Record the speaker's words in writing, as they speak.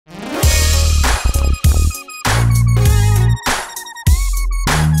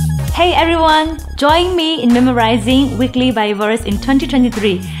Hey everyone, join me in memorizing weekly Bible verse in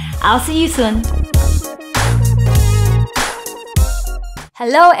 2023. I'll see you soon.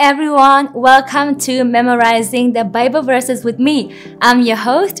 Hello everyone, welcome to Memorizing the Bible Verses with me. I'm your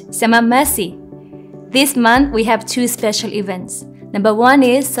host, Sema Mercy. This month we have two special events. Number one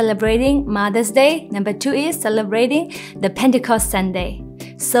is celebrating Mother's Day. Number two is celebrating the Pentecost Sunday.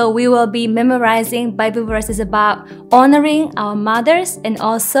 So we will be memorizing Bible verses about honoring our mothers and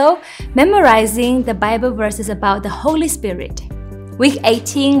also memorizing the Bible verses about the Holy Spirit. Week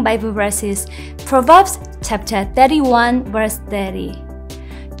 18 Bible verses, Proverbs chapter 31 verse 30.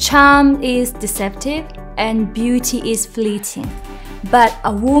 Charm is deceptive and beauty is fleeting, but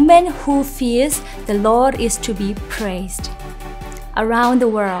a woman who fears the Lord is to be praised. Around the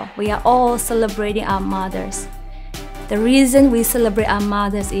world, we are all celebrating our mothers. The reason we celebrate our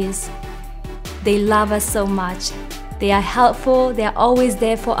mothers is they love us so much. They are helpful, they are always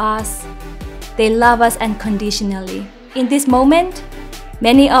there for us. They love us unconditionally. In this moment,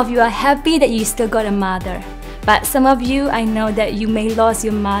 many of you are happy that you still got a mother. But some of you, I know that you may lose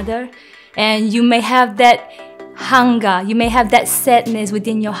your mother and you may have that hunger, you may have that sadness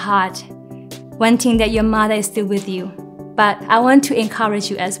within your heart, wanting that your mother is still with you. But I want to encourage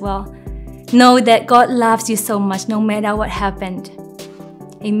you as well. Know that God loves you so much no matter what happened.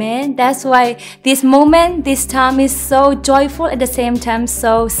 Amen. That's why this moment, this time is so joyful, at the same time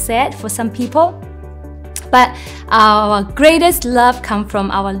so sad for some people. But our greatest love comes from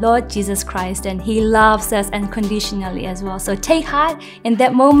our Lord Jesus Christ, and He loves us unconditionally as well. So take heart in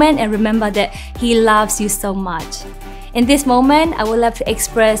that moment and remember that He loves you so much. In this moment, I would love to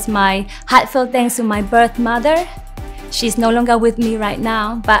express my heartfelt thanks to my birth mother. She's no longer with me right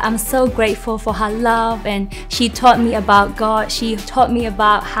now, but I'm so grateful for her love, and she taught me about God. She taught me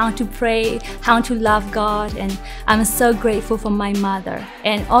about how to pray, how to love God, and I'm so grateful for my mother.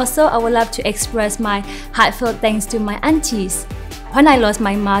 And also, I would love to express my heartfelt thanks to my aunties. When I lost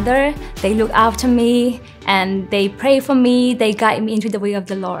my mother, they look after me, and they pray for me, they guide me into the way of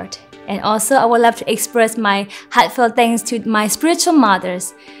the Lord. And also, I would love to express my heartfelt thanks to my spiritual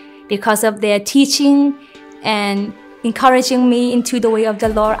mothers because of their teaching and encouraging me into the way of the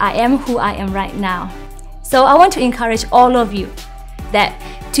Lord. I am who I am right now. So I want to encourage all of you that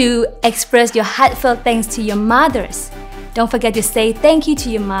to express your heartfelt thanks to your mothers. Don't forget to say thank you to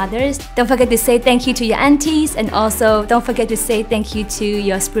your mothers. Don't forget to say thank you to your aunties, and also don't forget to say thank you to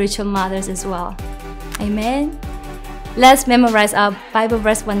your spiritual mothers as well. Amen. Let's memorize our Bible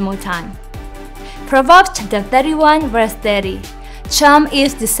verse one more time. Proverbs chapter 31 verse 30. Charm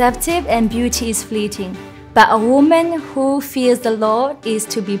is deceptive and beauty is fleeting, but a woman who fears the Lord is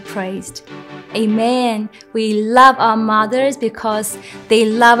to be praised. Amen. We love our mothers because they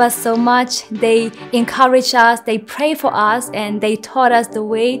love us so much. They encourage us, they pray for us, and they taught us the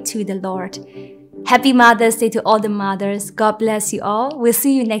way to the Lord. Happy Mother's Day to all the mothers. God bless you all. We'll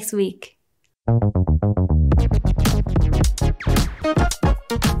see you next week.